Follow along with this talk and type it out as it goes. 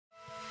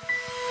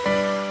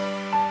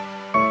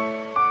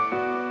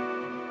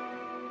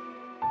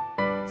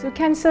So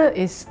cancer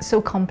is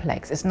so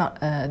complex. It's not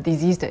a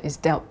disease that is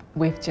dealt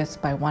with just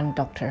by one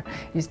doctor.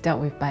 It's dealt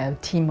with by a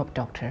team of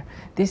doctors.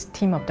 This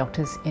team of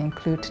doctors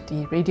include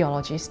the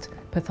radiologists,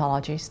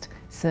 pathologists,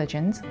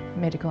 surgeons,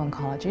 medical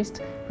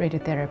oncologists,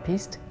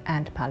 radiotherapists,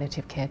 and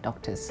palliative care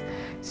doctors.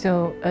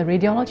 So a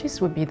radiologist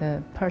would be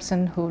the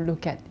person who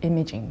look at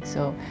imaging.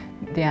 So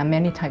there are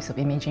many types of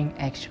imaging: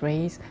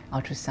 X-rays,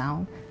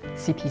 ultrasound,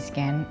 CT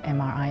scan,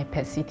 MRI,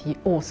 PET-CT,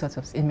 all sorts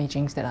of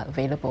imagings that are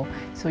available.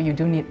 So you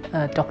do need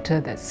a doctor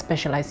that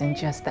specializes in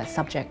just that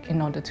subject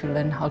in order to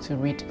learn how to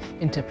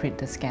interpret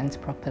the scans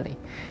properly.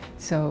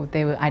 So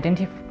they will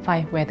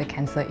identify where the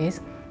cancer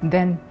is.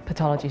 Then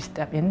pathologists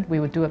step in. We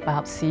will do a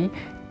biopsy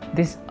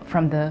this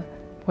from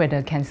where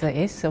the cancer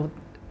is. So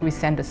we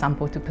send the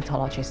sample to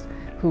pathologists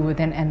who will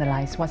then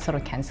analyze what sort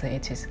of cancer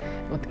it is.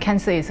 Well,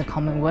 cancer is a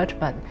common word,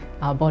 but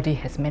our body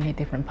has many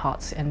different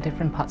parts, and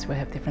different parts will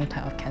have different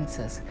types of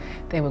cancers.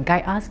 They will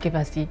guide us, give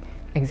us the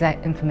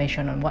exact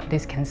information on what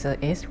this cancer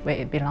is, where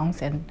it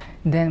belongs, and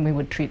then we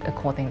would treat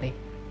accordingly.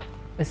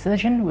 The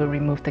surgeon will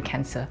remove the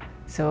cancer.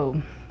 So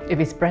if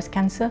it's breast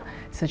cancer,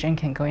 surgeon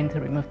can go in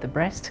to remove the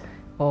breast,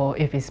 or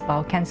if it's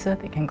bowel cancer,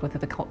 they can go to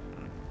the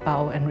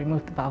bowel and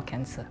remove the bowel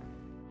cancer.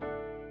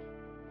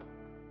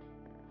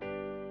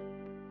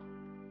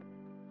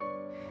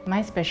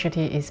 My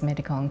specialty is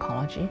medical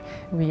oncology.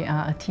 We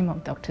are a team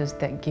of doctors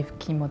that give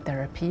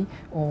chemotherapy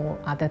or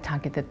other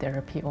targeted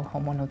therapy or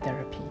hormonal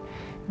therapy.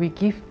 We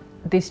give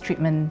this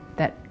treatment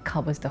that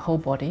covers the whole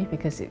body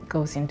because it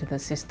goes into the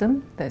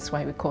system. That's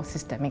why we call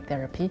systemic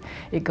therapy.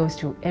 It goes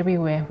to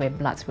everywhere where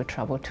bloods will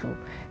travel to.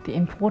 The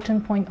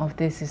important point of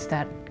this is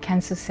that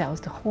cancer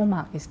cells, the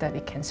hallmark is that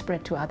it can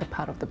spread to other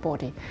part of the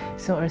body.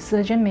 So a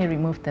surgeon may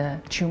remove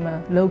the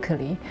tumor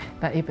locally,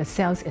 but if the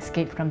cells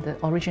escape from the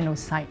original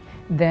site,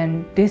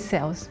 then these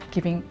cells,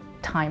 giving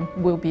time,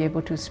 will be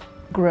able to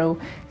grow,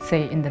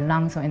 say, in the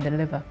lungs or in the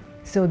liver.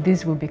 So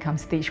this will become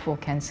stage 4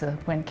 cancer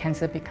when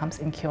cancer becomes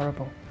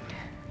incurable.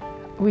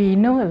 We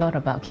know a lot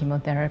about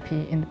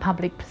chemotherapy. In the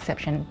public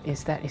perception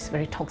is that it's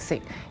very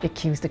toxic. It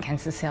kills the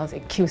cancer cells,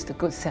 it kills the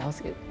good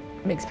cells, it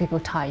makes people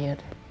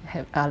tired,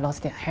 have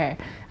lost their hair,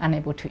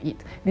 unable to eat.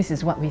 This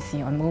is what we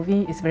see on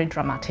movie. It's very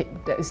dramatic.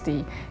 That is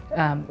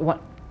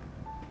what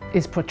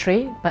is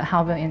portrayed, but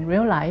however in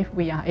real life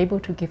we are able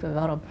to give a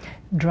lot of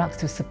drugs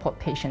to support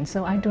patients.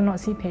 So I do not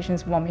see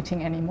patients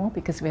vomiting anymore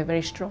because we have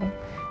very strong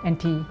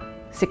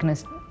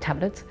anti-sickness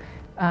tablets.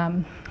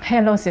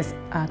 Hair loss is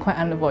quite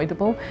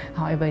unavoidable.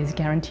 However, it's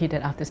guaranteed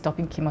that after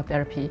stopping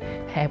chemotherapy,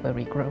 hair will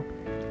regrow.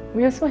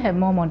 We also have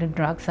more modern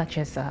drugs such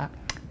as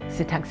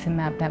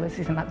cetuximab,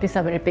 bevacizumab. These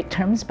are very big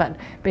terms, but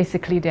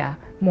basically they are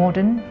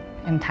modern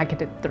and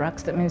targeted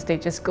drugs. That means they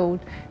just go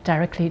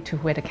directly to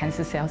where the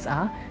cancer cells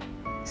are,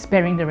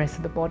 sparing the rest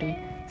of the body.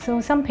 So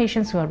some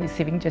patients who are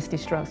receiving just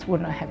these drugs will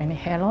not have any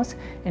hair loss,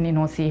 any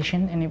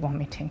nauseation, any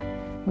vomiting.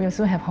 We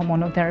also have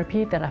hormonal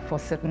therapy that are for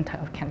certain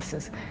type of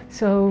cancers.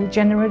 So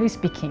generally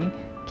speaking,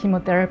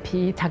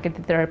 chemotherapy,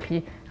 targeted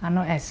therapy are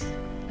not as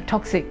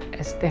toxic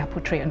as they are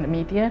portrayed in the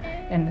media,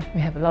 and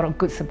we have a lot of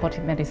good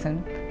supportive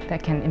medicine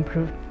that can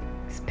improve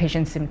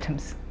patient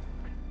symptoms.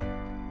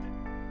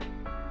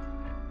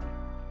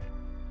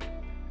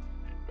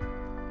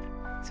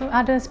 So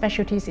other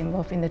specialties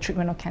involved in the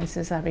treatment of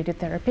cancers are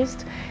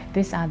radiotherapists.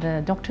 These are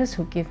the doctors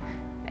who give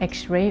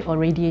X-ray or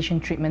radiation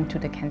treatment to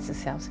the cancer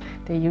cells.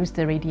 They use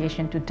the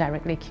radiation to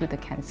directly kill the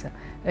cancer.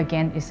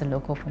 Again, it's a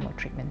local form of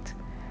treatment.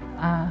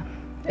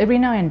 Every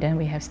now and then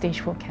we have stage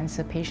 4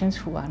 cancer patients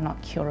who are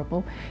not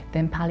curable.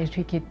 Then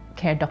palliative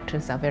care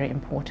doctors are very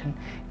important.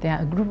 They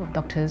are a group of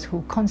doctors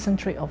who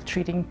concentrate on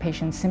treating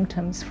patient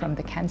symptoms from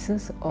the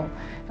cancers or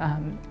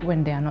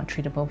when they are not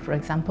treatable. For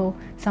example,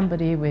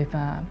 somebody with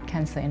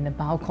cancer in the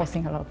bowel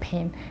causing a lot of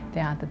pain, they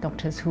are the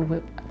doctors who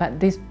will, but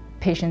these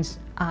patients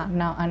are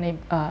now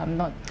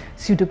not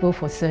suitable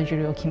for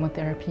surgery or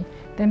chemotherapy.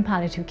 Then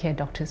palliative care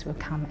doctors will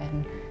come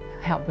and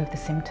help with the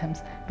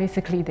symptoms.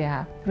 Basically, they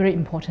are a very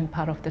important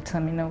part of the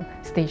terminal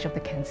stage of the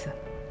cancer.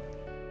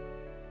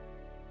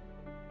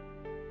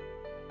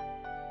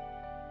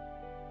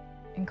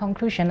 In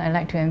conclusion, I'd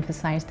like to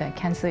emphasize that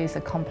cancer is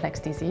a complex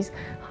disease.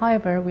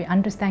 However, we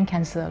understand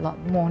cancer a lot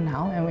more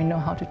now and we know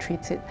how to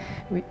treat it.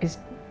 It's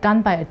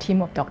done by a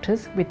team of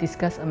doctors. We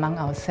discuss among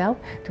ourselves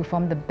to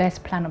form the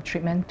best plan of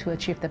treatment to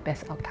achieve the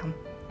best outcome.